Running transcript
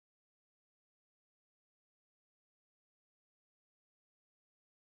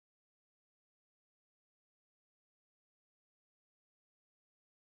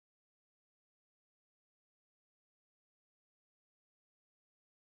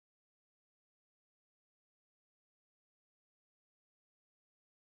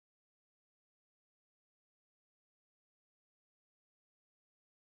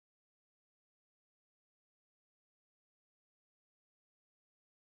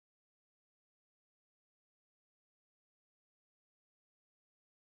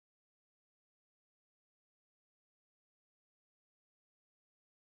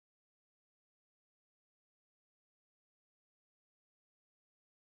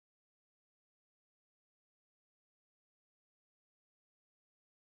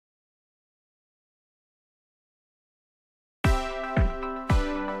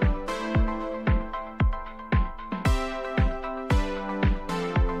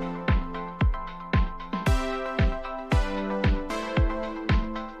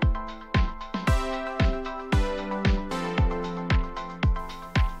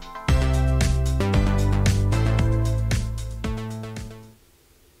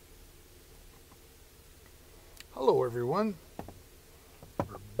Hello everyone,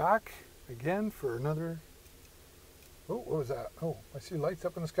 we're back again for another, oh, what was that? Oh, I see lights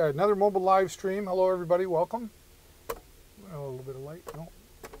up in the sky. Another mobile live stream. Hello everybody, welcome. A little bit of light, no.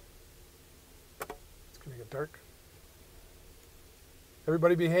 It's gonna get dark.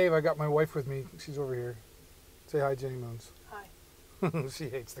 Everybody behave, I got my wife with me. She's over here. Say hi, Jenny Moons. Hi. She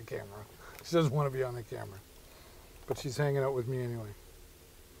hates the camera. She doesn't want to be on the camera. But she's hanging out with me anyway.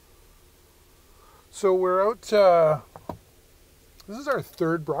 So we're out, this is our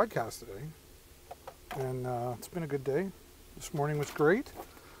third broadcast today. And it's been a good day. This morning was great.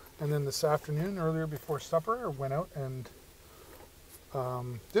 And then this afternoon, earlier before supper, I went out and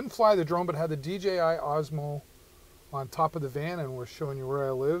didn't fly the drone, but had the DJI Osmo on top of the van, and we're showing you where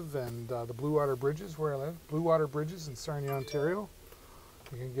I live and the Blue Water Bridges where I live. Blue Water Bridges in Sarnia, Ontario.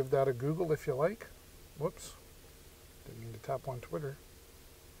 You can give that a Google if you like. Whoops. Didn't mean to tap on Twitter.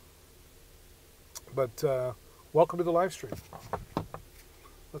 But welcome to the live stream.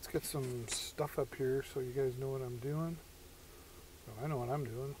 Let's get some stuff up here so you guys know what I'm doing. Oh, I know what I'm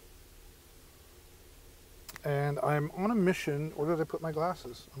doing. And I'm on a mission. Where did I put my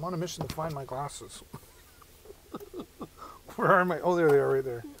glasses? I'm on a mission to find my glasses. Where are my? Oh, there they are, right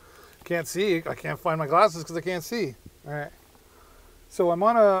there. Can't see. I can't find my glasses because I can't see. All right. So I'm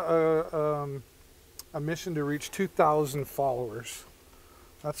on a mission to reach 2,000 followers.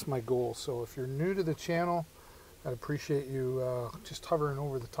 That's my goal. So if you're new to the channel, I'd appreciate you just hovering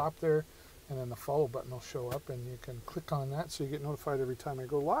over the top there, and then the follow button will show up, and you can click on that so you get notified every time I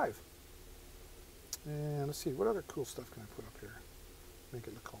go live. And let's see, what other cool stuff can I put up here? Make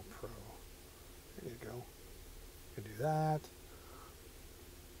it look all pro. There you go. You can do that.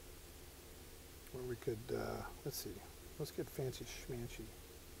 Or we could, let's see, let's get fancy schmancy.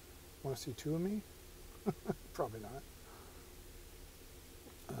 Want to see two of me? Probably not.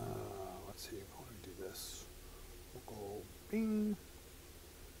 Let's see, I want to do this. We'll go bing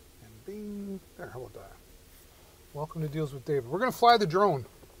and bing. There, how about that? Welcome to Deals with David. We're going to fly the drone.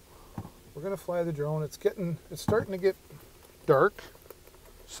 We're going to fly the drone. It's starting to get dark,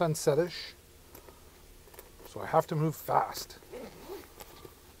 sunsetish. So I have to move fast.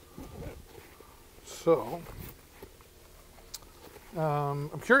 So,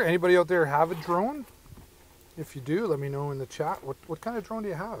 I'm curious, anybody out there have a drone? If you do, let me know in the chat. What kind of drone do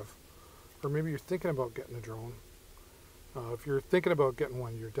you have? Or maybe you're thinking about getting a drone. If you're thinking about getting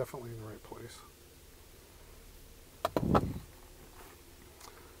one, you're definitely in the right place.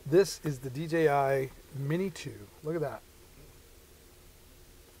 This is the DJI Mini 2. Look at that.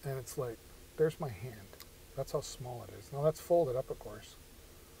 And it's like, there's my hand. That's how small it is. Now that's folded up, of course.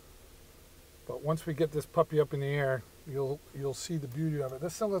 But once we get this puppy up in the air, you'll see the beauty of it.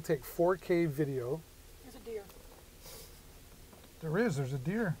 This thing will take 4K video. There's a deer. There's a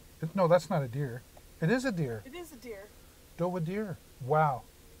deer. No, that's not a deer. It is a deer. It is a deer. Doe deer. Wow.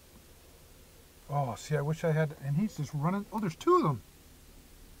 Oh, see, I wish I had, and he's just running. Oh, there's two of them.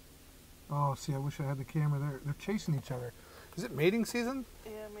 Oh, see, I wish I had the camera there. They're chasing each other. Is it mating season?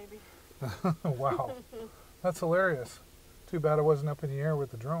 Yeah, maybe. Wow. That's hilarious. Too bad I wasn't up in the air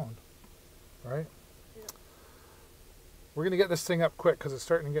with the drone. Right? Yeah. We're going to get this thing up quick because it's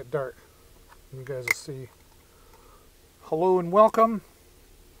starting to get dark. You guys will see. Hello and welcome.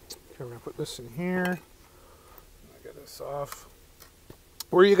 Okay, we're going to put this in here. I get this off.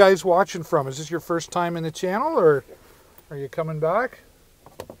 Where are you guys watching from? Is this your first time in the channel, or are you coming back?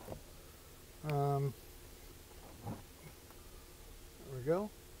 There we go.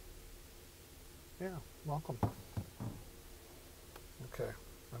 Yeah, welcome. Okay,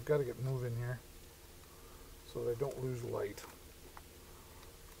 I've got to get moving here so that I don't lose light.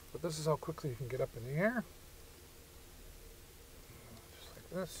 But this is how quickly you can get up in the air. Just like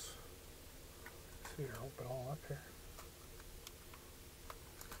this. Let's see here, open all up here.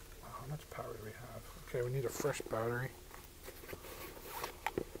 Wow, how much power do we have? Okay, we need a fresh battery.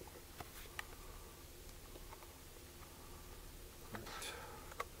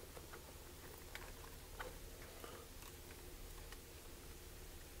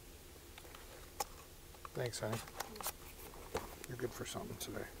 Thanks, honey. You're good for something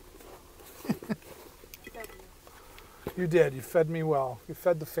today. You did. You fed me well. You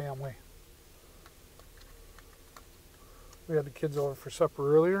fed the family. We had the kids over for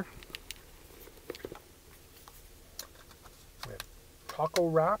supper earlier. We had taco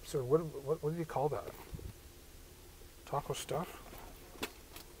wraps, or what do you call that? Taco stuff?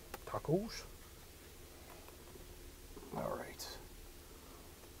 Tacos? All right.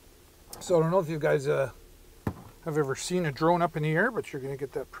 So I don't know if you guys have ever seen a drone up in the air, but you're going to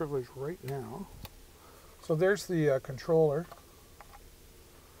get that privilege right now. So there's the controller.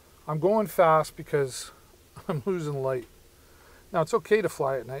 I'm going fast because I'm losing light. Now it's okay to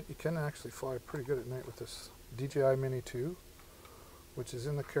fly at night. You can actually fly pretty good at night with this DJI Mini 2, which is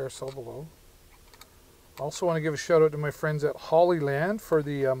in the carousel below. Also want to give a shout out to my friends at Hollyland for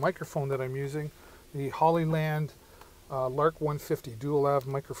the microphone that I'm using, the Hollyland Lark 150 dual lav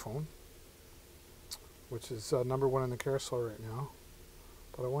microphone, which is #1 in the carousel right now.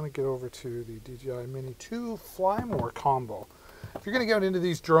 But I want to get over to the DJI Mini 2 Fly More combo. If you're going to get into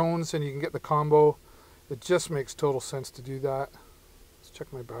these drones and you can get the combo, it just makes total sense to do that. Let's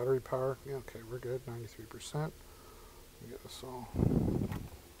check my battery power. Yeah, okay, we're good, 93%. Get this all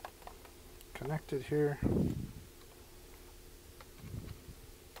connected here.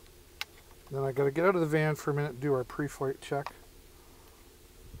 Then I got to get out of the van for a minute and do our pre-flight check.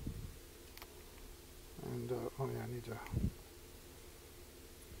 And, oh yeah, I need to...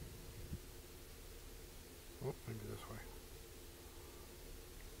 Oh, maybe this way.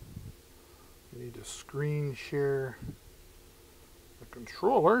 You need to screen share the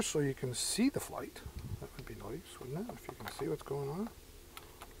controller so you can see the flight. That would be nice, wouldn't it? If you can see what's going on.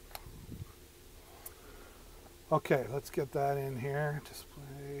 Okay, let's get that in here.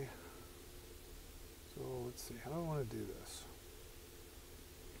 Display. So let's see, how do I want to do this?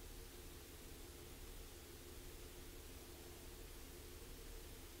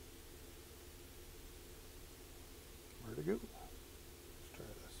 Where to go? Let's try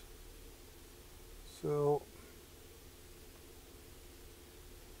this. So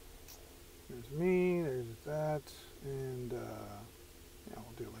there's me, there's that, and yeah,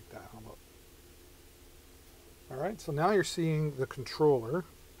 we'll do it like that. How about? All right, so now you're seeing the controller,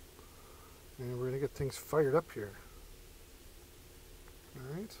 and we're going to get things fired up here.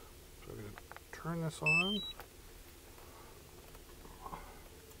 All right, so we're going to turn this on.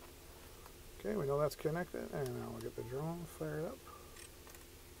 Okay, we know that's connected, and now we'll get the drone fired up.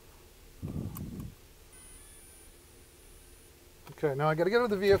 Okay, now I got to get out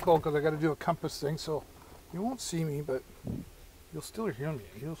of the vehicle because I got to do a compass thing, so you won't see me, but you'll still hear me.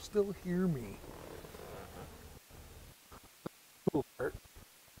 You'll still hear me. Cool part.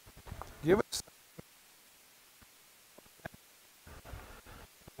 Give it a second.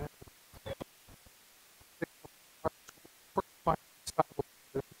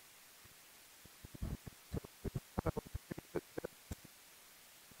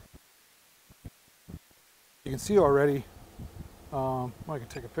 You can see already. Well, I can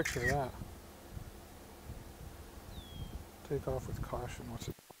take a picture of that. Take off with caution. What's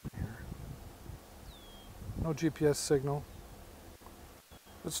it doing here? No GPS signal.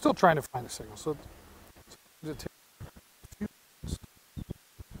 It's still trying to find a signal. So it takes a few minutes.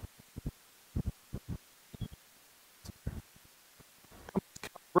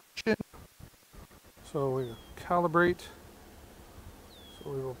 Calibration. So we calibrate. So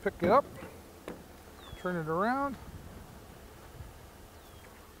we will pick it up, turn it around.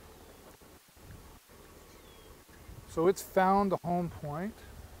 So it's found the home point.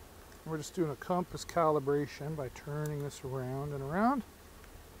 We're just doing a compass calibration by turning this around and around.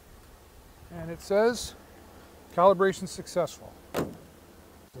 And it says calibration successful. So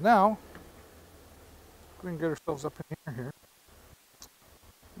now we can get ourselves up in the air here.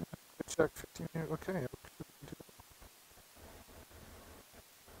 Check 15 minutes. Okay.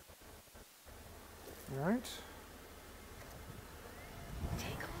 All right.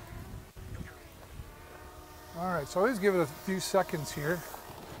 All right, so I always give it a few seconds here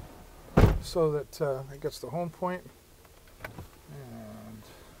so that it gets the home point, and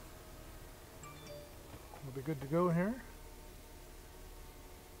we'll be good to go here.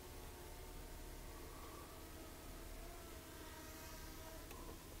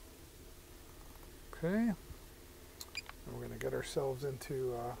 Okay, and we're going to get ourselves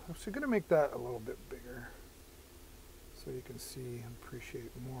into, I'm actually going to make that a little bit bigger so you can see and appreciate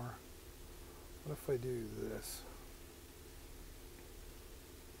more. What if I do this?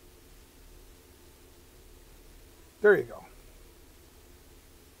 There you go.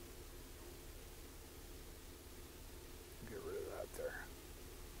 Get rid of that there.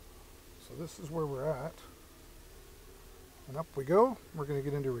 So this is where we're at. And up we go. We're going to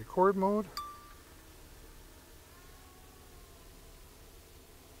get into record mode.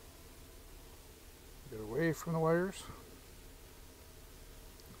 Get away from the wires.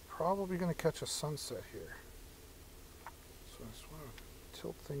 Probably going to catch a sunset here. So I just want to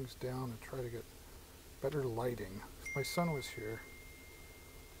tilt things down and try to get better lighting. If my sun was here.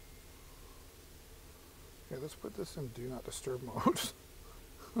 Okay, let's put this in do not disturb mode.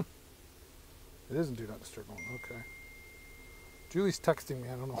 It is in do not disturb mode, okay. Julie's texting me,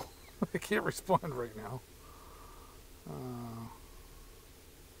 I don't know. I can't respond right now.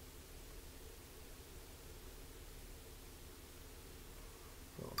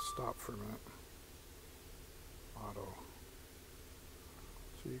 stop for a minute. Auto.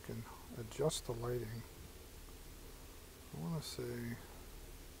 So you can adjust the lighting. I want to say,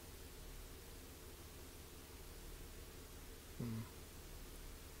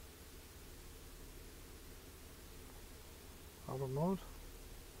 auto mode?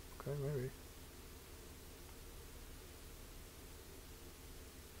 Okay, maybe.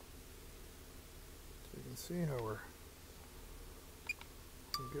 So you can see how we'll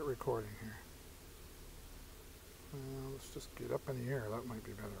get recording here. Let's just get up in the air, that might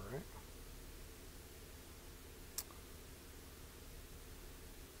be better, right?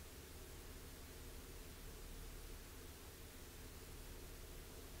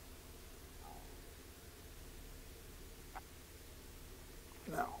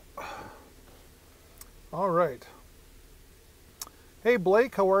 Now, all right. Hey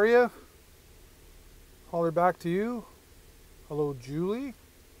Blake, how are you? Holler back to you. Hello Julie.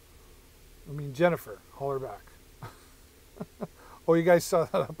 I mean Jennifer, holler back. Oh, you guys saw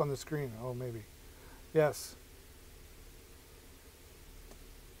that up on the screen. Oh, maybe. Yes.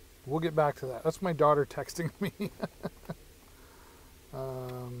 We'll get back to that. That's my daughter texting me. So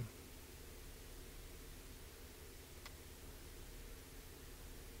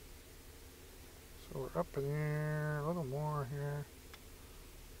we're up in the air, a little more here.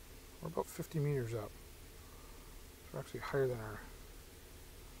 We're about 50 meters up. So we're actually higher than our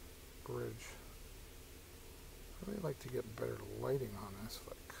bridge. I'd really like to get better lighting on this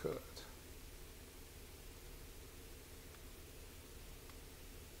if I could.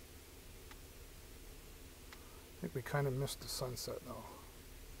 I think we kind of missed the sunset though.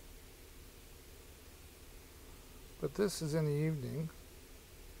 But this is in the evening.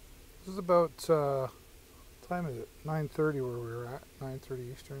 This is about, what time is it? 9:30 where we were at,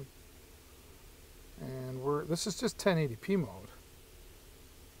 9:30 Eastern. And this is just 1080p mode.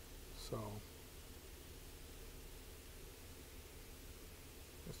 So,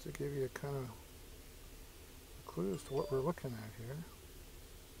 just to give you a kind of a clue as to what we're looking at here.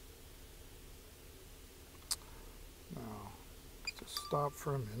 Now, just stop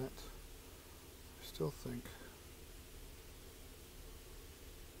for a minute. I still think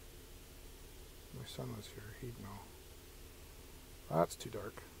if my son was here, he'd know. That's too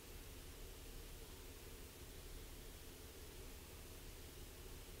dark.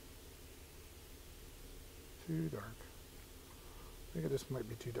 Too dark. I think this might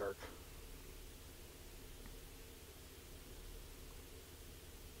be too dark.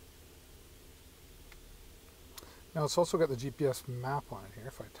 Now it's also got the GPS map on it here.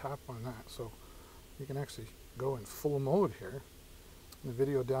 If I tap on that, so you can actually go in full mode here. The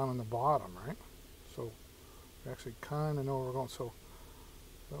video down on the bottom, right? So we actually kind of know where we're going. So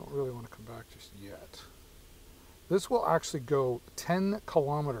I don't really want to come back just yet. This will actually go 10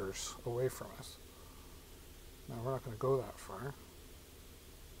 kilometers away from us. Now we're not going to go that far.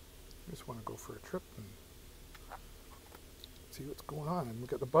 I just want to go for a trip and see what's going on. And we've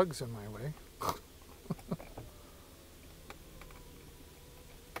got the bugs in my way.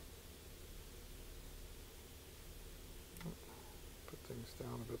 Put things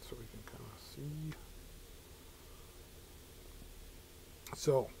down a bit so we can kind of see.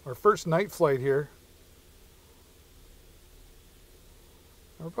 So our first night flight here.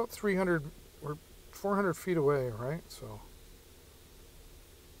 We're about 300, we're 400 feet away, right? So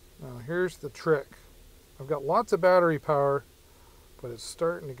now here's the trick. I've got lots of battery power, but it's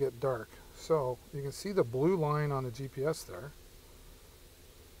starting to get dark. So you can see the blue line on the GPS there.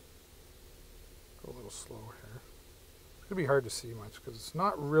 Go a little slow here. It's gonna be hard to see much because it's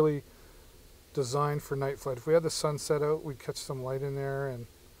not really designed for night flight. If we had the sunset out, we'd catch some light in there and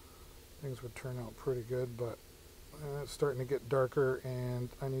things would turn out pretty good, but it's starting to get darker and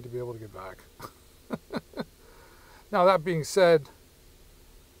I need to be able to get back. Now that being said,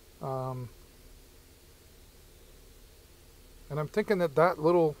 and I'm thinking that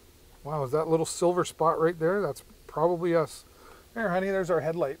little, wow, is that little silver spot right there? That's probably us. Here, honey, there's our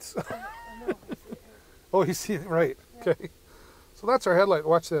headlights. Oh, you see it, right? Yeah. Okay. So that's our headlight.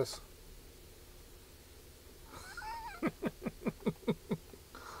 Watch this.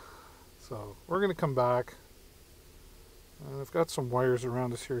 So we're going to come back. I've got some wires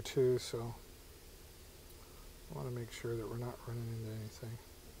around us here too, so I want to make sure that we're not running into anything.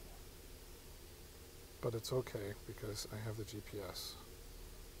 But it's okay because I have the GPS.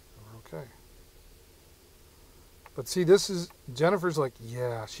 We're okay. But see, this is, Jennifer's like,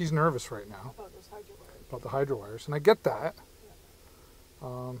 yeah, she's nervous right now. About those hydro wires. About the hydro wires. And I get that.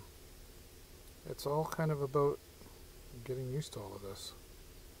 Yeah. It's all kind of about getting used to all of this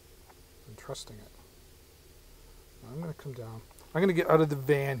and trusting it. Now I'm going to come down. I'm going to get out of the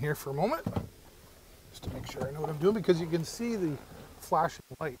van here for a moment, just to make sure I know what I'm doing, because you can see the flashing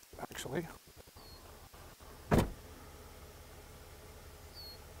lights, actually.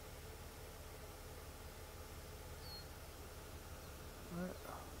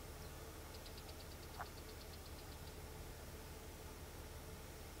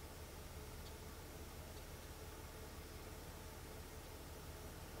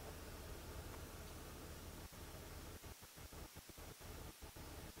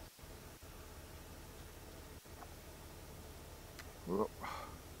 Whoa.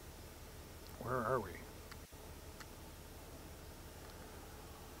 Where are we?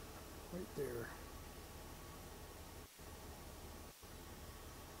 Right there.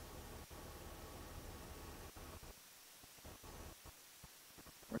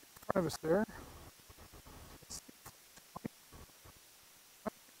 Right in front of us there.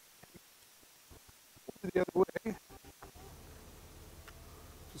 The other way,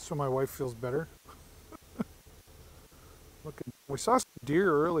 just so my wife feels better. Look, we saw some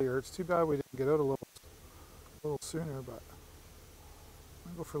deer earlier. It's too bad we didn't get out a little sooner, but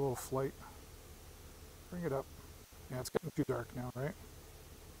I'm gonna go for a little flight. Bring it up. Yeah, it's getting too dark now, right?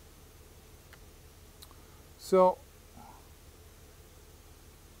 So,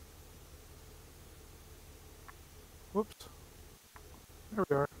 whoops. There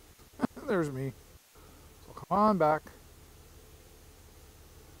we are. There's me. So come on back.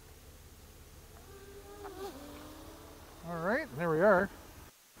 All right, there we are.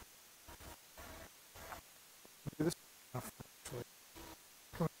 Do this actually.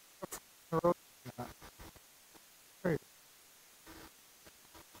 Come up from the road. There you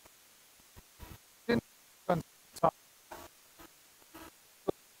go. On top.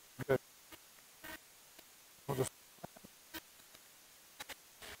 Good. We'll just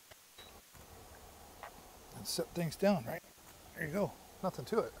and set things down, right? There you go. Nothing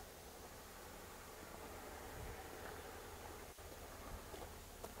to it.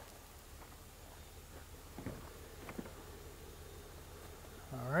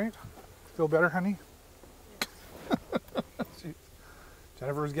 All right. Feel better, honey? Jeez.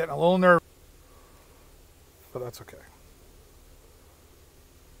 Jennifer was getting a little nervous, but that's okay.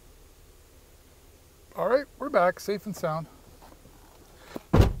 All right, we're back, safe and sound.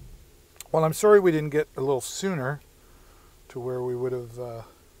 Well, I'm sorry we didn't get a little sooner to where we would have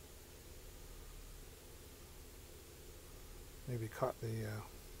maybe caught the,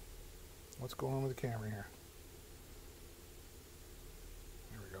 what's going on with the camera here?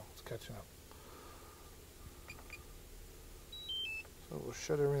 There we go, it's catching up. So we'll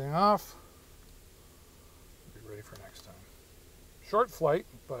shut everything off. Be ready for next time. Short flight,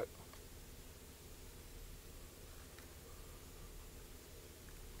 but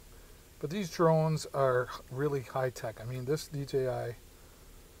these drones are really high tech. I mean, this DJI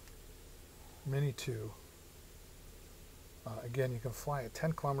Mini 2, again, you can fly at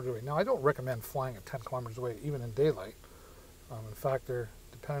 10 kilometers away. Now, I don't recommend flying at 10 kilometers away, even in daylight. In fact,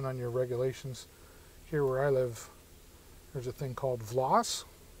 depending on your regulations, here where I live, there's a thing called VLOS,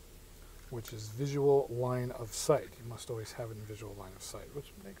 which is visual line of sight. You must always have it in visual line of sight,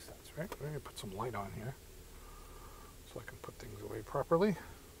 which makes sense, right? I'm going to put some light on here so I can put things away properly.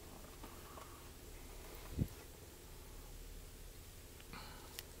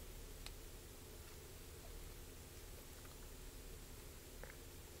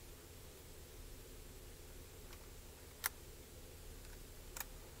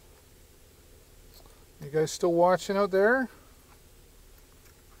 You guys still watching out there? I'm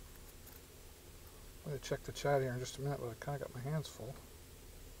going to check the chat here in just a minute, but I kind of got my hands full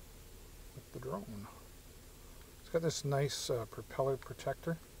with the drone. It's got this nice propeller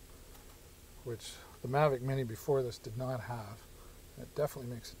protector, which the Mavic Mini before this did not have. It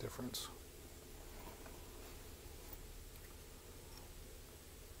definitely makes a difference.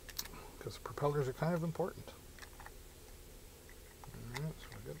 Because propellers are kind of important. Alright, so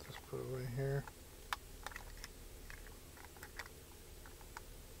we'll get this put away here.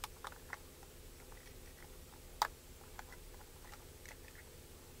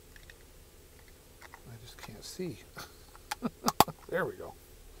 I just can't see. There we go.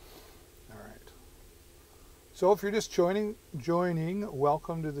 Alright. So if you're just joining,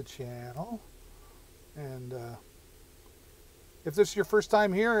 welcome to the channel. And if this is your first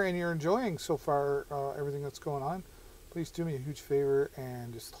time here and you're enjoying so far everything that's going on, please do me a huge favor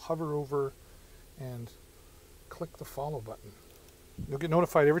and just hover over and click the follow button. You'll get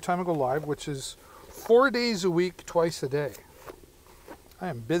notified every time I go live, which is 4 days a week, twice a day. I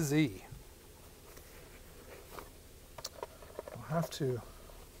am busy. I'll have to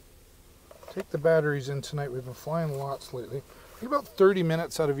take the batteries in tonight. We've been flying lots lately. about 30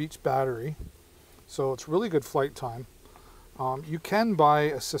 minutes out of each battery. So it's really good flight time. You can buy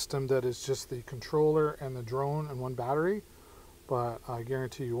a system that is just the controller and the drone and one battery, but I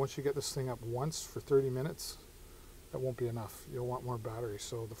guarantee you once you get this thing up once for 30 minutes, that won't be enough. You'll want more batteries.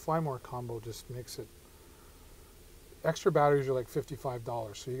 So the Fly More combo just makes it, extra batteries are like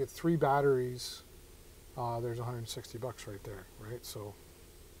 $55. So you get 3 batteries, there's 160 bucks right there, right? So,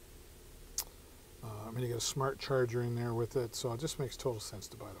 I mean, you get a smart charger in there with it, so it just makes total sense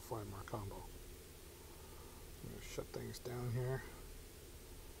to buy the Fly More combo. I'm going to shut things down here.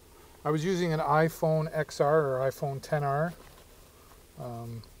 I was using an iPhone XR or iPhone XR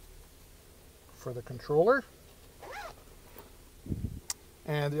for the controller.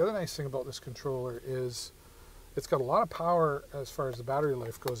 And the other nice thing about this controller is it's got a lot of power as far as the battery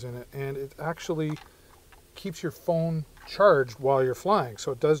life goes in it, and it actually keeps your phone charged while you're flying.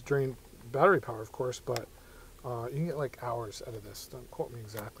 So it does drain battery power, of course, but you can get like hours out of this. Don't quote me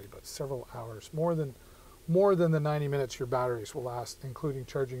exactly, but several hours, more than the 90 minutes your batteries will last, including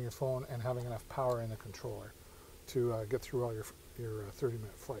charging your phone and having enough power in the controller to get through all your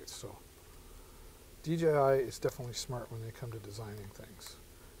 30-minute flights. So DJI is definitely smart when they come to designing things.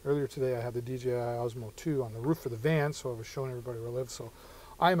 Earlier today I had the DJI Osmo 2 on the roof of the van, so I was showing everybody where I live. So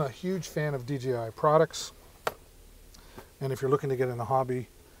I'm a huge fan of DJI products, and if you're looking to get in the hobby,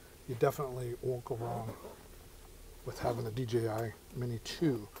 you definitely won't go wrong with having the DJI Mini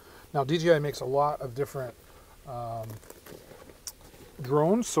 2. Now DJI makes a lot of different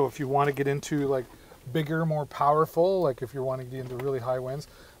drones, so if you want to get into like bigger, more powerful, like if you're wanting to get into really high winds,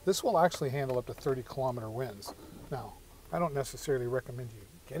 this will actually handle up to 30-kilometer winds. Now, I don't necessarily recommend you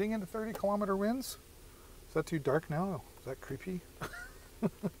getting into 30-kilometer winds. Is that too dark now? Is that creepy?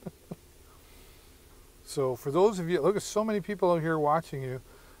 So for those of you, look at so many people out here watching you,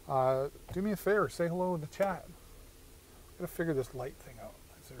 do me a favor, say hello in the chat. I've got to figure this light thing out.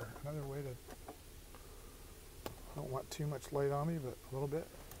 Is there another way to, I don't want too much light on me, but a little bit.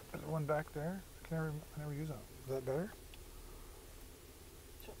 There's one back there. I never use that. Is that better?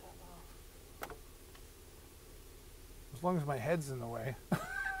 Shut that off. As long as my head's in the way.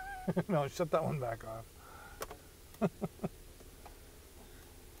 No, shut that one back off.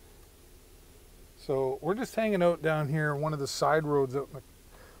 So we're just hanging out down here, one of the side roads out in the,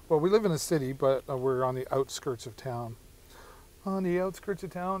 well, we live in a city, but we're on the outskirts of town. On the outskirts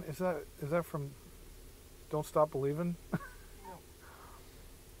of town, is that from Don't Stop Believin'? No.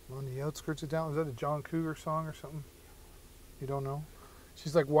 On the outskirts of town, is that a John Cougar song or something? You don't know?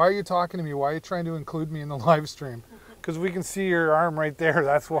 She's like, why are you talking to me? Why are you trying to include me in the live stream? Because we can see your arm right there,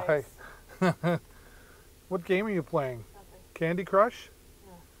 that's why. Nice. What game are you playing? Nothing. Candy Crush?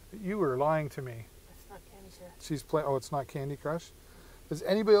 No. You were lying to me. It's not Candy Crush. She's playing, oh, it's not Candy Crush? Does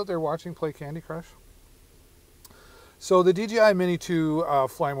anybody out there watching play Candy Crush? So the DJI Mini 2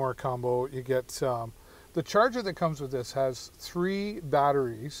 Fly More combo, you get, the charger that comes with this has 3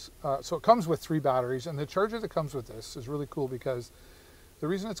 batteries. So it comes with 3 batteries, and the charger that comes with this is really cool because the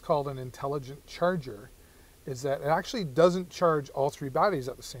reason it's called an intelligent charger is that it actually doesn't charge all 3 batteries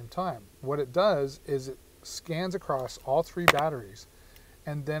at the same time. What it does is it scans across all 3 batteries,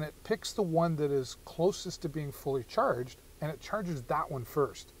 and then it picks the one that is closest to being fully charged, and it charges that one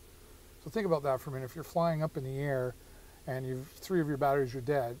first. So think about that for a minute. If you're flying up in the air and you've 3 of your batteries are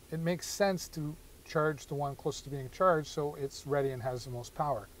dead, it makes sense to charge the one close to being charged so it's ready and has the most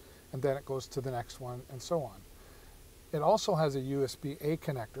power. And then it goes to the next one and so on. It also has a USB-A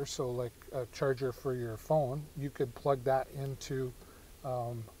connector, so like a charger for your phone. You could plug that into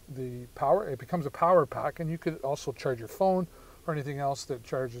the power. It becomes a power pack, and you could also charge your phone or anything else that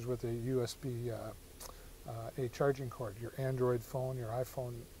charges with a USB a charging cord, your Android phone, your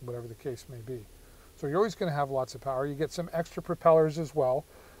iPhone, whatever the case may be. So you're always going to have lots of power. You get some extra propellers as well.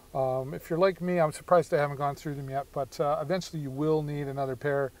 If you're like me, I'm surprised I haven't gone through them yet, but eventually you will need another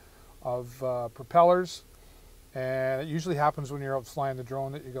pair of propellers. And it usually happens when you're out flying the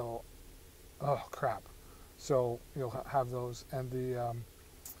drone that you go, oh crap. So you'll have those, and the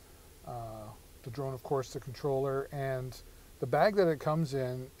drone, of course, the controller, and the bag that it comes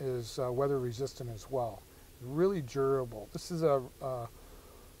in is weather resistant as well. Really durable. This is a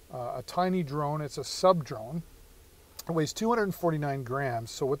tiny drone. It's a sub drone. It weighs 249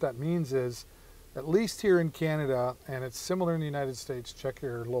 grams. So what that means is, at least here in Canada, and it's similar in the United States, check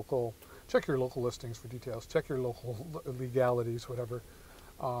your local listings for details, check your local legalities, whatever.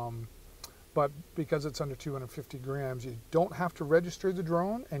 But because it's under 250 grams, you don't have to register the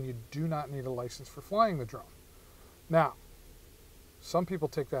drone, and you do not need a license for flying the drone. Now, some people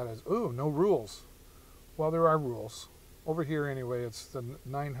take that as, ooh, no rules. Well, there are rules. Over here anyway, it's the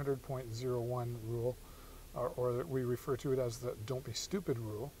 900.01 rule. or that we refer to it as the don't be stupid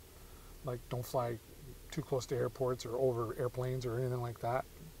rule, like don't fly too close to airports or over airplanes or anything like that,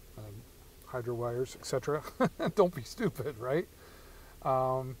 hydro wires, etc. Don't be stupid, right?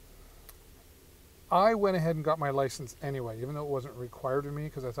 I went ahead and got my license anyway, even though it wasn't required of me,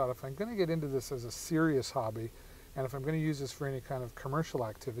 because I thought if I'm going to get into this as a serious hobby, and if I'm going to use this for any kind of commercial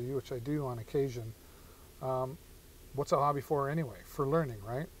activity, which I do on occasion, what's a hobby for anyway? For learning,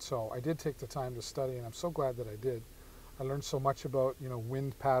 right? So I did take the time to study, and I'm so glad that I did. I learned so much about, you know,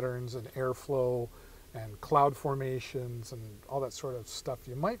 wind patterns and airflow and cloud formations and all that sort of stuff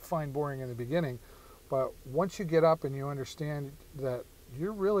you might find boring in the beginning, but once you get up and you understand that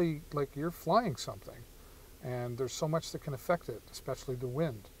you're really, like, you're flying something, and there's so much that can affect it, especially the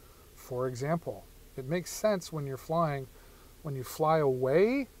wind. For example, it makes sense when you're flying, when you fly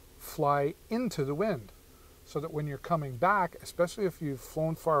away, fly into the wind, so that when you're coming back, especially if you've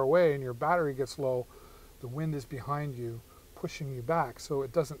flown far away and your battery gets low, the wind is behind you, pushing you back, so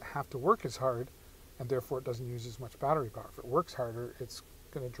it doesn't have to work as hard, and therefore it doesn't use as much battery power. If it works harder, it's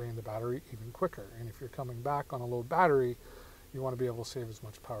going to drain the battery even quicker, and if you're coming back on a low battery, you want to be able to save as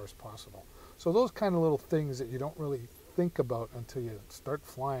much power as possible. So those kind of little things that you don't really think about until you start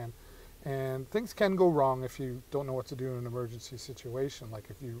flying. And things can go wrong if you don't know what to do in an emergency situation. Like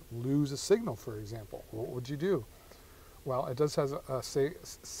if you lose a signal, for example, what would you do? Well, it does have a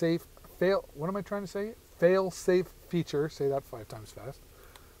fail-safe feature, say that 5 times fast,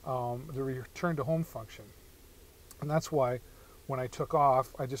 the return to home function. And that's why when I took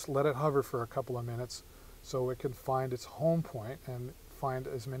off, I just let it hover for a couple of minutes so it could find its home point and find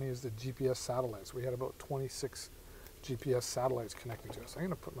as many as the GPS satellites. We had about 26 GPS satellites connecting to us. I'm going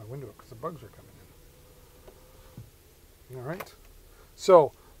to put my window up because the bugs are coming in. All right.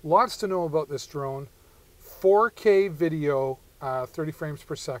 So lots to know about this drone. 4K video, 30 frames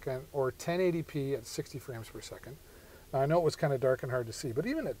per second, or 1080p at 60 frames per second. Now, I know it was kind of dark and hard to see, but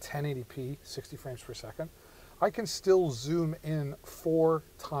even at 1080p, 60 frames per second, I can still zoom in 4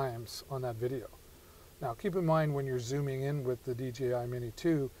 times on that video. Now, keep in mind when you're zooming in with the DJI Mini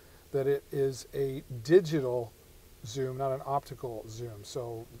 2 that it is a digital zoom, not an optical zoom.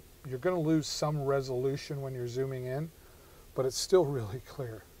 So you're going to lose some resolution when you're zooming in, but it's still really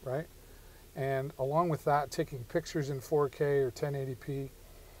clear, right? And along with that, taking pictures in 4K or 1080p,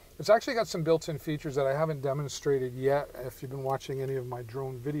 it's actually got some built-in features that I haven't demonstrated yet if you've been watching any of my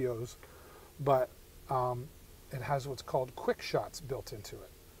drone videos, but it has what's called quick shots built into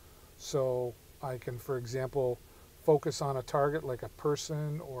it. So I can, for example, focus on a target like a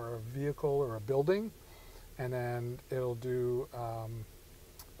person or a vehicle or a building, and then it'll do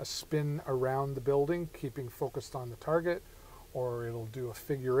a spin around the building, keeping focused on the target, or it'll do a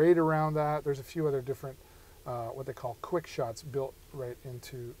figure 8 around that. There's a few other different, what they call quick shots built right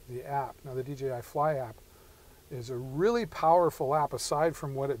into the app. Now, the DJI Fly app is a really powerful app aside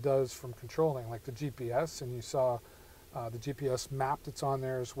from what it does from controlling, like the GPS, and you saw the GPS map that's on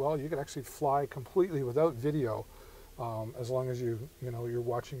there as well. You could actually fly completely without video as long as you're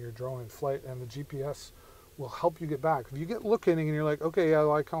watching your drone in flight, and the GPS will help you get back. If you get looking and you're like, okay, yeah,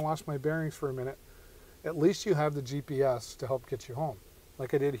 well, I kind of lost my bearings for a minute, at least you have the GPS to help get you home.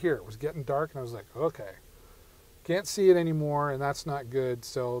 Like I did here. It was getting dark and I was like, okay, can't see it anymore and that's not good.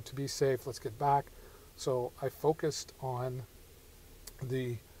 So to be safe, let's get back. So I focused on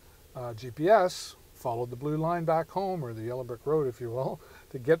the GPS, followed the blue line back home, or the yellow brick road, if you will,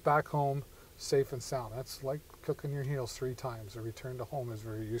 to get back home safe and sound. That's like clicking your heels 3 times. A return to home is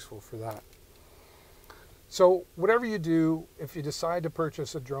very useful for that. So whatever you do, if you decide to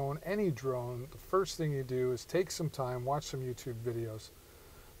purchase a drone, any drone, the first thing you do is take some time, watch some YouTube videos.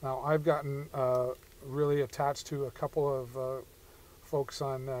 Now, I've gotten really attached to a couple of folks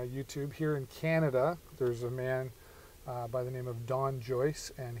on YouTube. Here in Canada, there's a man by the name of Don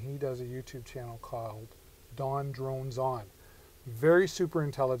Joyce, and he does a YouTube channel called Don Drones On. Very super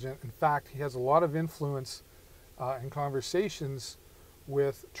intelligent. In fact, he has a lot of influence in conversations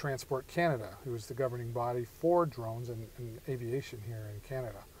with Transport Canada, who is the governing body for drones and aviation here in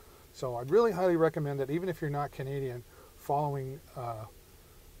Canada. So I'd really highly recommend that, even if you're not Canadian, following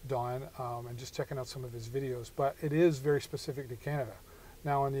Don and just checking out some of his videos. But it is very specific to Canada.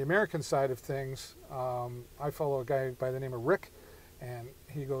 Now, on the American side of things, I follow a guy by the name of Rick, and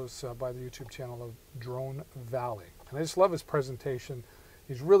he goes by the YouTube channel of Drone Valley. And I just love his presentation.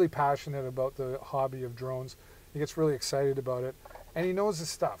 He's really passionate about the hobby of drones. He gets really excited about it. And he knows his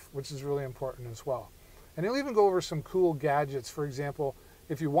stuff, which is really important as well. And he'll even go over some cool gadgets. For example,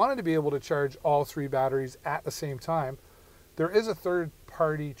 if you wanted to be able to charge all 3 batteries at the same time, there is a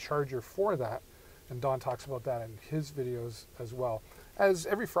third-party charger for that. And Don talks about that in his videos as well. as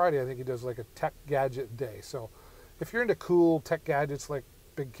every Friday I think he does like a tech gadget day. So if you're into cool tech gadgets like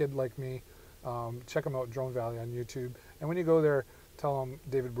big kid like me, check him out, Drone Valley on YouTube. And when you go there, tell him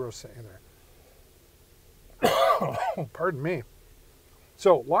David Bros sent you there. Pardon me.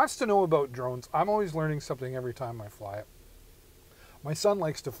 So lots to know about drones. I'm always learning something every time I fly it. My son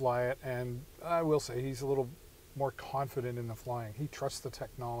likes to fly it, and I will say he's a little more confident in the flying. He trusts the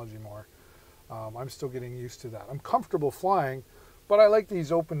technology more. I'm still getting used to that. I'm comfortable flying, but I like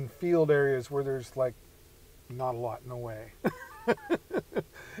these open field areas where there's like not a lot, no way.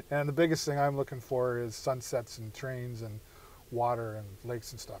 And the biggest thing I'm looking for is sunsets and trains and water and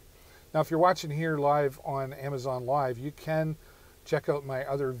lakes and stuff. Now, if you're watching here live on Amazon Live, you can check out my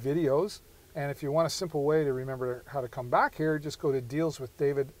other videos. And if you want a simple way to remember how to come back here, just go to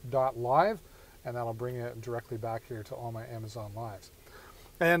dealswithdavid.live, and that'll bring you directly back here to all my Amazon Lives.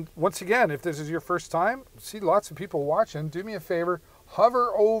 And once again, if this is your first time, see lots of people watching, do me a favor,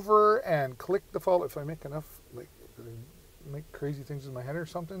 hover over and click the follow. If I make enough, like, make crazy things in my head or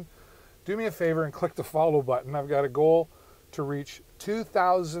something, do me a favor and click the follow button. I've got a goal to reach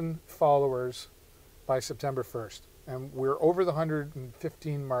 2,000 followers by September 1st. And we're over the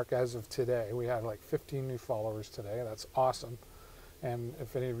 115 mark as of today. We had like 15 new followers today. That's awesome. And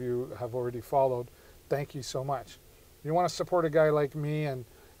if any of you have already followed, thank you so much. You want to support a guy like me and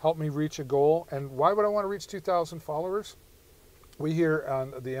help me reach a goal. And why would I want to reach 2,000 followers? We here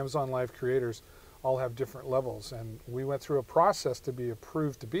on the Amazon Live creators all have different levels. And we went through a process to be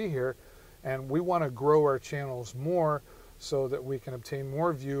approved to be here. And we want to grow our channels more so that we can obtain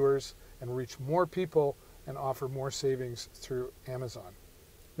more viewers and reach more people and offer more savings through Amazon.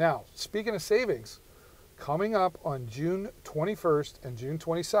 Now, speaking of savings, coming up on June 21st and June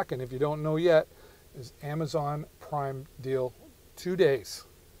 22nd, if you don't know yet, is Amazon Prime Deal 2 days,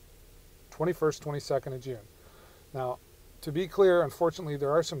 21st, 22nd of June. Now, to be clear, unfortunately,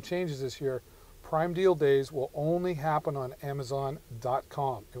 there are some changes this year. Prime Deal days will only happen on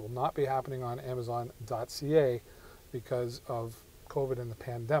Amazon.com. It will not be happening on Amazon.ca because of COVID and the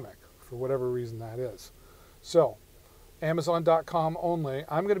pandemic, for whatever reason that is. So, Amazon.com only.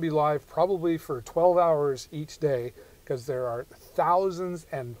 I'm going to be live probably for 12 hours each day because there are thousands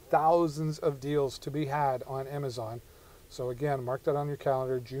and thousands of deals to be had on Amazon. So again, mark that on your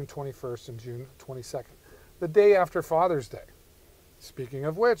calendar, June 21st and June 22nd, the day after Father's Day. Speaking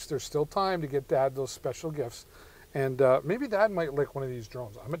of which, there's still time to get Dad those special gifts. And maybe Dad might like one of these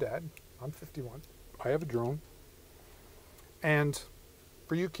drones. I'm a dad. I'm 51. I have a drone. And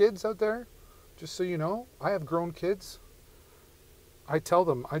for you kids out there, just so you know, I have grown kids. I tell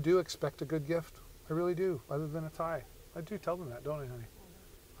them I do expect a good gift. I really do, other than a tie. I do tell them that, don't I, honey?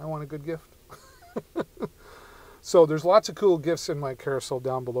 I want a good gift. So there's lots of cool gifts in my carousel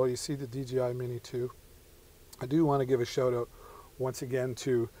down below. You see the DJI Mini 2. I do want to give a shout out once again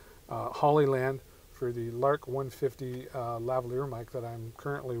to Hollyland for the Lark 150 lavalier mic that I'm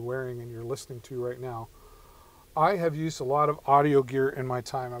currently wearing and you're listening to right now. I have used a lot of audio gear in my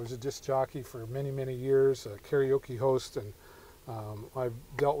time. I was a disc jockey for many, many years, a karaoke host, and I've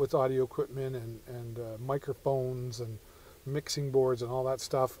dealt with audio equipment and microphones and mixing boards and all that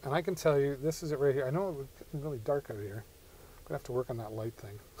stuff. And I can tell you, this is it right here. I know it's really dark out here. I'm going to have to work on that light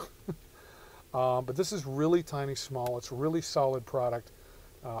thing. But this is really tiny, small. It's a really solid product.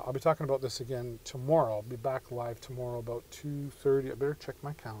 I'll be talking about this again tomorrow. I'll be back live tomorrow about 2:30. I better check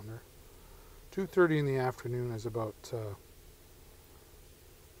my calendar. 2:30 in the afternoon is about,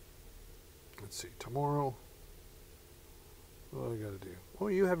 let's see, tomorrow, what do I got to do? Oh,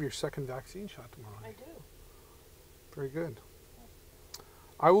 you have your second vaccine shot tomorrow. I do. Very good.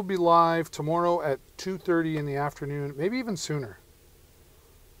 I will be live tomorrow at 2:30 in the afternoon, maybe even sooner.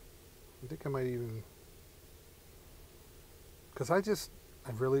 I think I might even, because I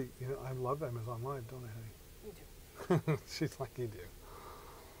really, you know, I love Amazon Live, don't I, honey? You do. She's like, you do.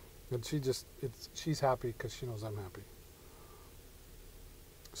 And she's happy because she knows I'm happy.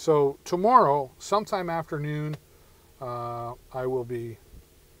 So tomorrow, sometime afternoon, I will be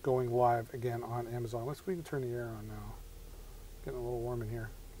going live again on Amazon. We can turn the air on now. Getting a little warm in here.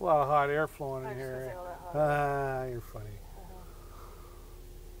 A lot of hot air flowing in here. Ah, you're funny.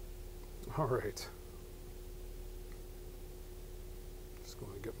 All right. Just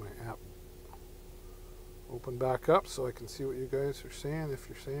going to get my app open back up so I can see what you guys are saying, if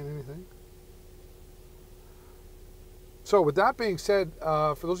you're saying anything. So with that being said,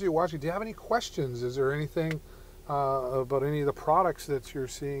 for those of you watching, do you have any questions? Is there anything about any of the products that you're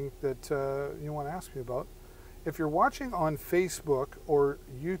seeing that you want to ask me about? If you're watching on Facebook or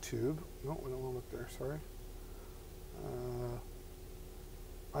YouTube, no, we don't want to look there, sorry.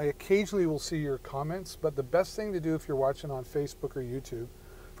 I occasionally will see your comments, but the best thing to do if you're watching on Facebook or YouTube,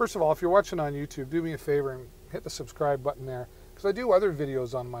 first of all, if you're watching on YouTube, do me a favor and hit the subscribe button there, because I do other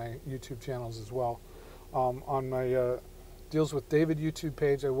videos on my YouTube channels as well. On my Deals with David YouTube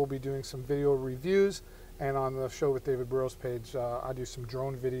page, I will be doing some video reviews, and on the Show with David Burrows page, I do some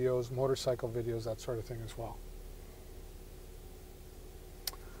drone videos, motorcycle videos, that sort of thing as well.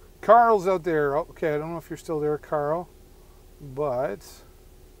 Carl's out there. Okay, I don't know if you're still there, Carl, but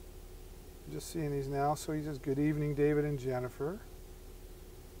I'm just seeing these now. So he says, good evening, David and Jennifer.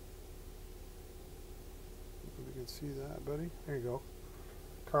 If you can see that, buddy. There you go.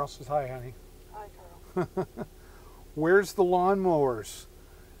 Carl says, hi, honey. Hi, Carl. Where's the lawnmowers?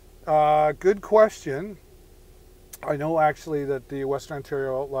 Good question. I know actually that the Western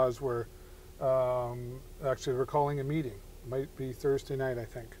Ontario Outlaws were actually we're calling a meeting. Might be Thursday night, I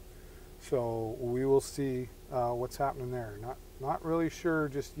think. So we will see what's happening there. Not really sure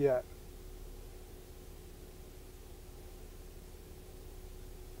just yet.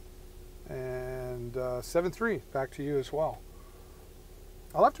 And 7-3, back to you as well.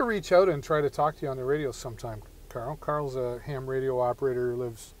 I'll have to reach out and try to talk to you on the radio sometime, Carl. Carl's a ham radio operator who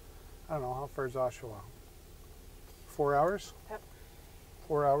lives, I don't know, how far is Oshawa? 4 hours? Yep.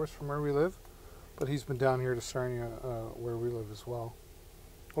 4 hours from where we live. But he's been down here to Sarnia, where we live as well.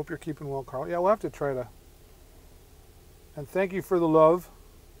 Hope you're keeping well, Carl. Yeah, we'll have to try to. And thank you for the love.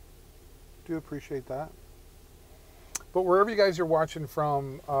 Do appreciate that. But wherever you guys are watching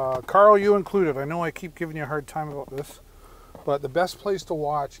from, Carl, you included. I know I keep giving you a hard time about this, but the best place to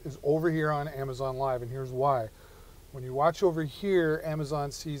watch is over here on Amazon Live, and here's why. When you watch over here,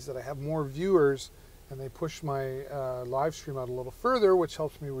 Amazon sees that I have more viewers, and they push my live stream out a little further, which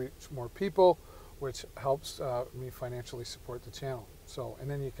helps me reach more people, which helps me financially support the channel. So,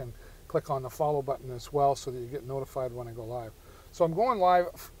 and then you can click on the follow button as well so that you get notified when I go live. So I'm going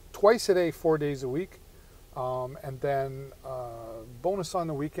live twice a day, 4 days a week. And then bonus on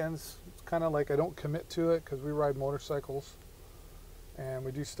the weekends. It's kind of like I don't commit to it because we ride motorcycles and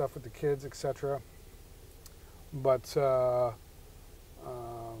we do stuff with the kids, etc. But you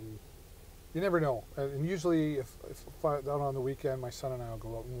never know. And usually if out on the weekend, my son and I will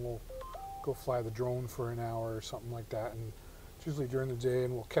go out and we'll go fly the drone for an hour or something like that. And it's usually during the day,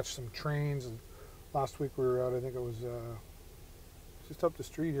 and we'll catch some trains. And last week we were out, I think it was just up the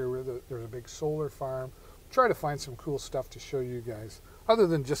street here where there's a big solar farm. Try to find some cool stuff to show you guys, other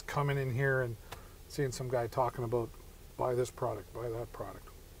than just coming in here and seeing some guy talking about buy this product, buy that product.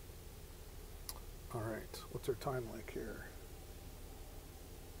 All right, what's our time like here?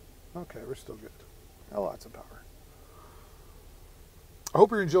 Okay, we're still good. Got lots of power. I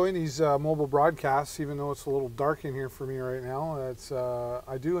hope you're enjoying these mobile broadcasts, even though it's a little dark in here for me right now. It's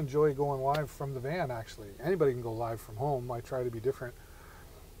I do enjoy going live from the van, actually. Anybody can go live from home. I try to be different.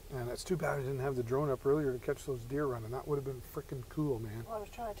 And it's too bad I didn't have the drone up earlier to catch those deer running. That would have been freaking cool, man. Well, I was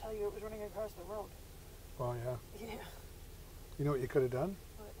trying to tell you it was running across the road. Oh, yeah. Yeah. You know what you could have done?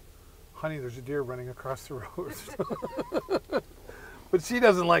 What? Honey, there's a deer running across the road. But she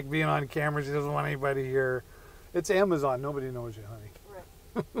doesn't like being on camera. She doesn't want anybody here. It's Amazon. Nobody knows you, honey.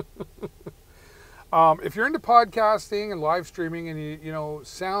 Right. If you're into podcasting and live streaming and you know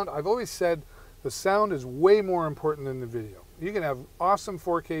sound, I've always said the sound is way more important than the video. You can have awesome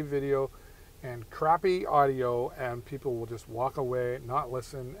 4K video and crappy audio, and people will just walk away, not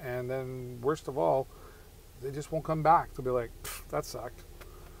listen, and then worst of all, they just won't come back. They'll be like, that sucked.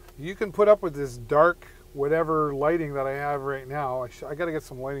 You can put up with this dark whatever lighting that I have right now. I got to get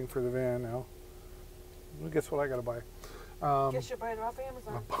some lighting for the van now. Guess what I got to buy? Guess you'll buy it off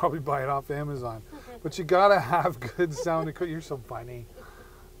Amazon. I'll probably buy it off Amazon. But you got to have good sound. You're so funny.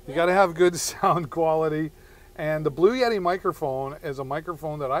 You got to have good sound quality. And the Blue Yeti microphone is a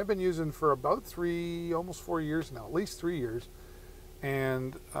microphone that I've been using for about almost 4 years now, at least 3 years.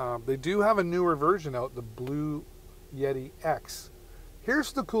 And they do have a newer version out, the Blue Yeti X.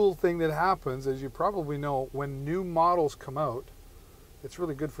 Here's the cool thing that happens, as you probably know, when new models come out, it's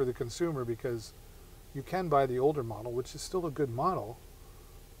really good for the consumer because you can buy the older model, which is still a good model,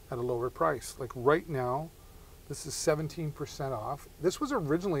 at a lower price. Like right now, this is 17% off. This was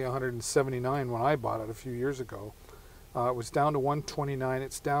originally $179 when I bought it a few years ago. It was down to $129.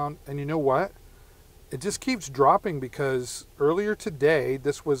 It's down, and you know what? It just keeps dropping because earlier today,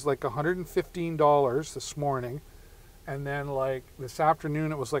 this was like $115 this morning. And then like this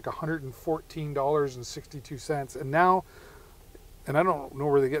afternoon, it was like $114.62. And now, and I don't know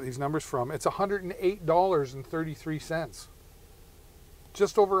where they get these numbers from, it's $108.33.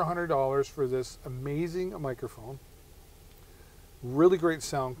 Just over $100 for this amazing microphone. Really great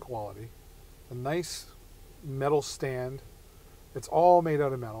sound quality. A nice metal stand. It's all made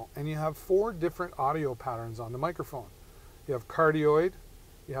out of metal. And you have 4 different audio patterns on the microphone. You have cardioid,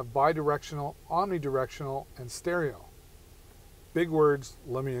 you have bidirectional, omnidirectional, and stereo. Big words,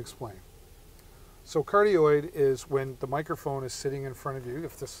 let me explain. So cardioid is when the microphone is sitting in front of you.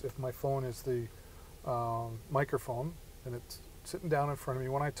 If my phone is the microphone, and it's sitting down in front of me.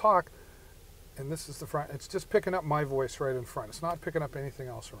 When I talk, and this is the front, it's just picking up my voice right in front. It's not picking up anything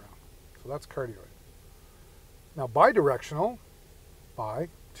else around. So that's cardioid. Now bidirectional, bi,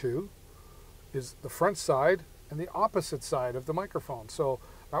 2, is the front side and the opposite side of the microphone. So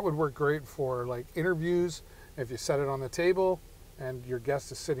that would work great for like interviews. If you set it on the table and your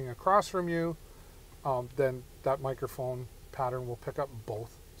guest is sitting across from you, then that microphone pattern will pick up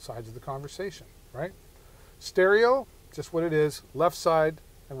both sides of the conversation, right? Stereo, just what it is, left side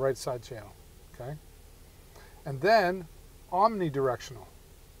and right side channel, okay? And then omnidirectional,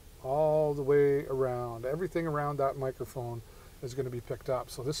 all the way around. Everything around that microphone is going to be picked up.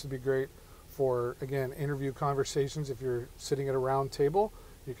 So this would be great for, again, interview conversations. If you're sitting at a round table,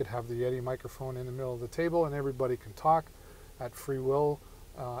 you could have the Yeti microphone in the middle of the table and everybody can talk at free will,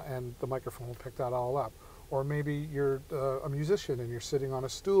 and the microphone will pick that all up. Or maybe you're a musician and you're sitting on a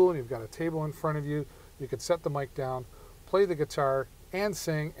stool and you've got a table in front of you. You could set the mic down, play the guitar, and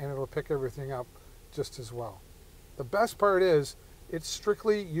sing, and it'll pick everything up just as well. The best part is it's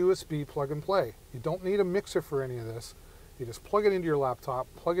strictly USB plug and play. You don't need a mixer for any of this. You just plug it into your laptop,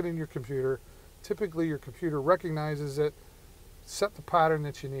 plug it into your computer. Typically your computer recognizes it, set the pattern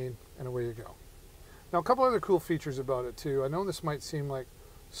that you need, and away you go. Now a couple other cool features about it too. I know this might seem like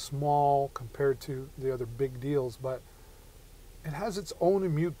small compared to the other big deals, but it has its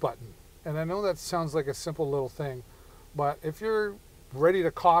own mute button. And I know that sounds like a simple little thing, but if you're ready to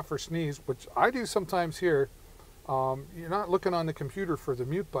cough or sneeze, which I do sometimes here, you're not looking on the computer for the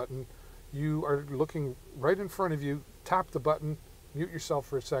mute button. You are looking right in front of you, tap the button, mute yourself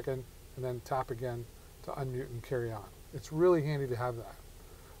for a second, and then tap again to unmute and carry on. It's really handy to have that.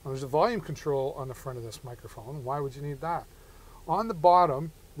 Now, there's a volume control on the front of this microphone. Why would you need that? On the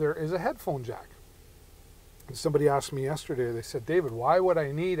bottom, there is a headphone jack. And somebody asked me yesterday, they said, David, why would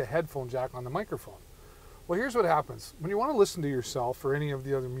I need a headphone jack on the microphone? Well, here's what happens. When you want to listen to yourself or any of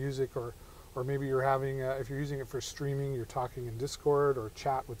the other music, or maybe you're having, if you're using it for streaming, you're talking in Discord or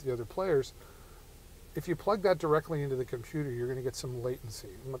chat with the other players, if you plug that directly into the computer, you're going to get some latency.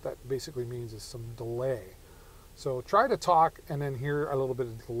 And what that basically means is some delay. So try to talk and then hear a little bit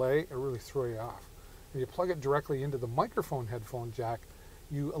of delay. It'll really throw you off. When you plug it directly into the microphone headphone jack,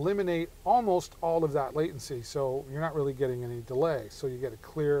 you eliminate almost all of that latency, so you're not really getting any delay. So you get a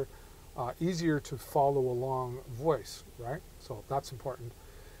clear, easier to follow along voice, right? So that's important.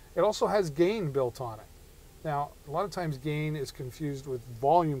 It also has gain built on it. Now, a lot of times gain is confused with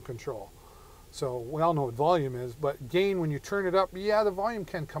volume control. So we all know what volume is, but gain, when you turn it up, yeah, the volume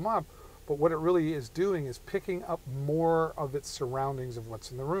can come up, but what it really is doing is picking up more of its surroundings of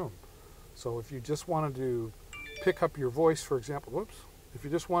what's in the room. So if you just wanted to pick up your voice, for example, whoops, if you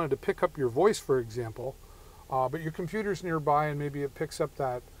just wanted to pick up your voice, for example, but your computer's nearby and maybe it picks up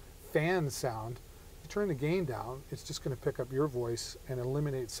that fan sound, you turn the gain down, it's just going to pick up your voice and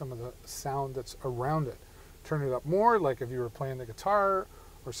eliminate some of the sound that's around it. Turn it up more, like if you were playing the guitar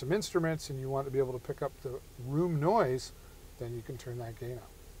or some instruments and you want to be able to pick up the room noise, then you can turn that gain up.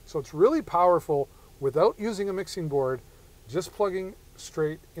 So it's really powerful without using a mixing board, just plugging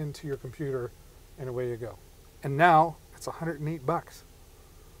straight into your computer, and away you go. And now it's 108 bucks.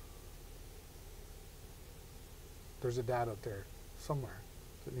 There's a dad out there somewhere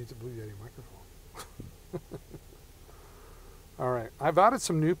that needs a Blue Yeti microphone. All right, I've added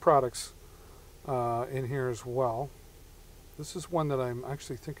some new products in here as well. This is one that I'm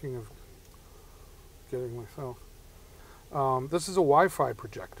actually thinking of getting myself. This is a Wi-Fi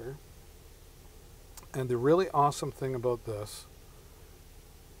projector. And the really awesome thing about this,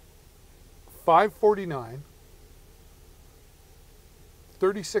 $549,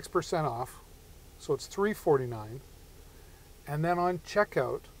 36% off, so it's $349. And then on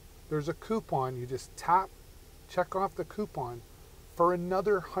checkout, there's a coupon. You just tap, check off the coupon for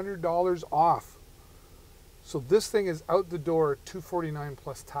another $100 off. So this thing is out the door, $249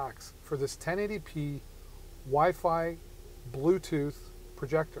 plus tax for this 1080p Wi-Fi Bluetooth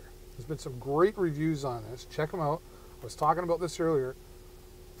projector. There's been some great reviews on this. Check them out. I was talking about this earlier.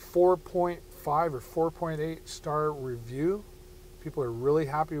 4.5 or 4.8 star review. People are really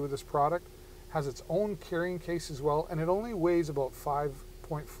happy with this product. Has its own carrying case as well, and it only weighs about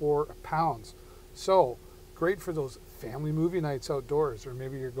 5.4 pounds. So great for those family movie nights outdoors, or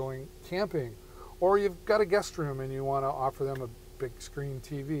maybe you're going camping, or you've got a guest room and you want to offer them a big screen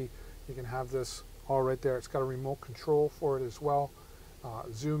TV. You can have this all right there. It's got a remote control for it as well.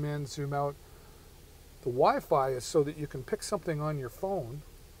 Zoom in, zoom out. The Wi-Fi is so that you can pick something on your phone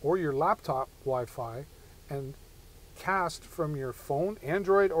or your laptop Wi-Fi and cast from your phone,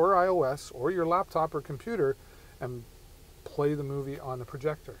 Android or iOS, or your laptop or computer, and play the movie on the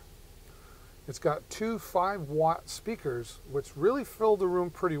projector. It's got two 5-watt speakers, which really fill the room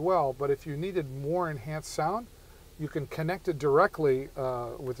pretty well, but if you needed more enhanced sound, you can connect it directly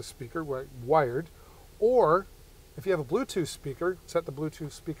with a speaker, wired, or if you have a Bluetooth speaker, set the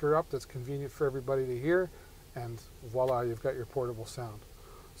Bluetooth speaker up that's convenient for everybody to hear, and voila, you've got your portable sound.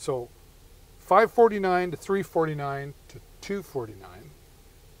 So $549 to $349 to $249.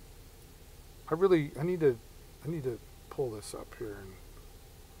 I need to pull this up here and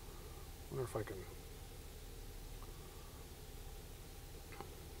wonder if I can.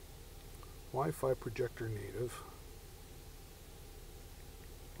 Wi-Fi projector native.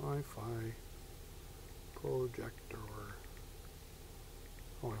 Wi-Fi projector.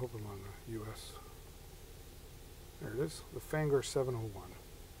 Oh, I hope I'm on the US. There it is, the Fangor 701.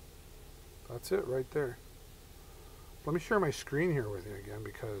 That's it right there. Let me share my screen here with you again,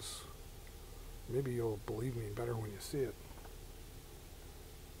 because maybe you'll believe me better when you see it.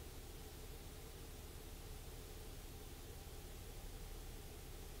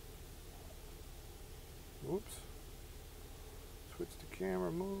 Oops. Switch to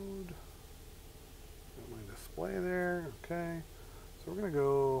camera mode. Got my display there. Okay. So we're going to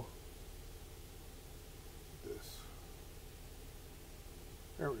go like this.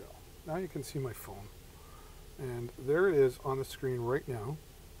 There we go. Now you can see my phone. And there it is on the screen right now.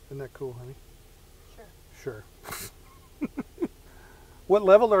 Isn't that cool, honey? Sure. Sure. What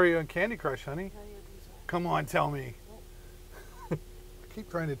level are you on Candy Crush, honey? Come on, tell me. I keep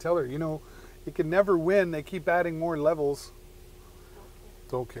trying to tell her, you know, you can never win. They keep adding more levels.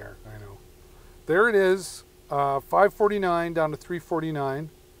 Don't care, I know. There it is, $549 down to $349,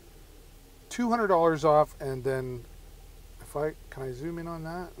 $200 off, and then can I zoom in on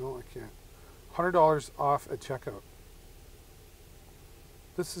that? No, I can't. $100 off at checkout.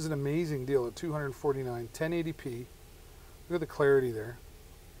 This is an amazing deal at $249, 1080p. Look at the clarity there.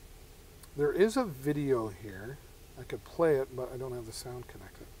 There is a video here. I could play it, but I don't have the sound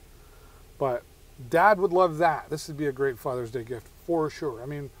connected. But Dad would love that. This would be a great Father's Day gift for sure. I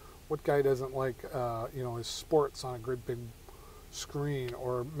mean, what guy doesn't like, you know, his sports on a great big screen?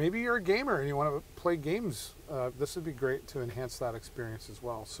 Or maybe you're a gamer and you want to play games. This would be great to enhance that experience as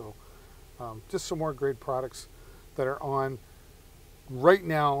well. So just some more great products that are on right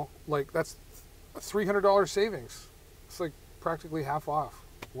now. Like, that's a $300 savings. It's like practically half off.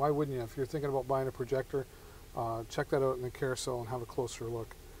 Why wouldn't you? If you're thinking about buying a projector, check that out in the carousel and have a closer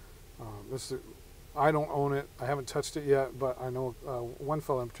look. I don't own it. I haven't touched it yet, but I know one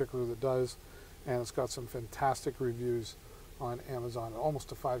fellow in particular that does, and it's got some fantastic reviews on Amazon,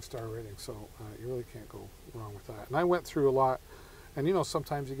 almost a 5-star rating, so you really can't go wrong with that. And I went through a lot, and you know,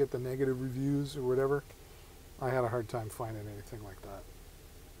 sometimes you get the negative reviews or whatever. I had a hard time finding anything like that.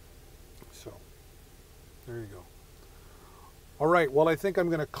 So, there you go. All right, well, I think I'm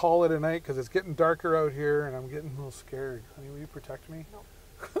going to call it a night because it's getting darker out here, and I'm getting a little scared. Honey, will you protect me? No.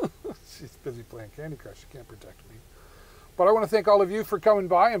 She's busy playing Candy Crush. She can't protect me. But I want to thank all of you for coming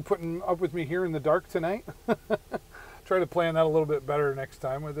by and putting up with me here in the dark tonight. Try to plan that a little bit better next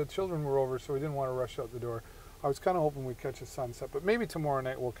time. The children were over, so we didn't want to rush out the door. I was kind of hoping we'd catch a sunset, but maybe tomorrow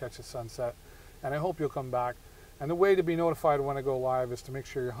night we'll catch a sunset. And I hope you'll come back. And the way to be notified when I go live is to make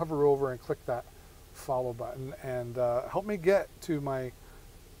sure you hover over and click that follow button and help me get to my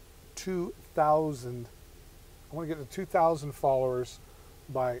 2,000. I want to get to 2,000 followers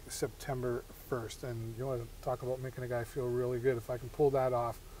by September 1st. And you want to talk about making a guy feel really good. If I can pull that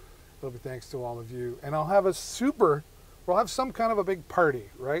off, it'll be thanks to all of you. And I'll have we'll have some kind of a big party,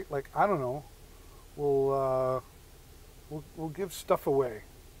 right? Like, I don't know. We'll give stuff away.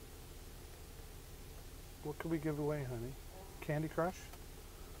 What could we give away, honey? Candy Crush?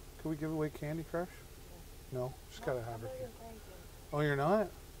 Could we give away Candy Crush? No? Just gotta have it. Oh, you're not?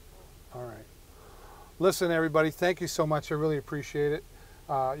 All right. Listen, everybody, thank you so much. I really appreciate it.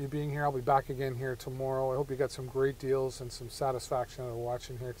 You being here. I'll be back again here tomorrow. I hope you got some great deals and some satisfaction out of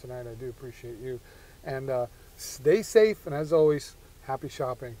watching here tonight. I do appreciate you. And stay safe, and as always, happy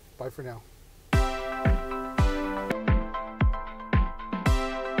shopping. Bye for now.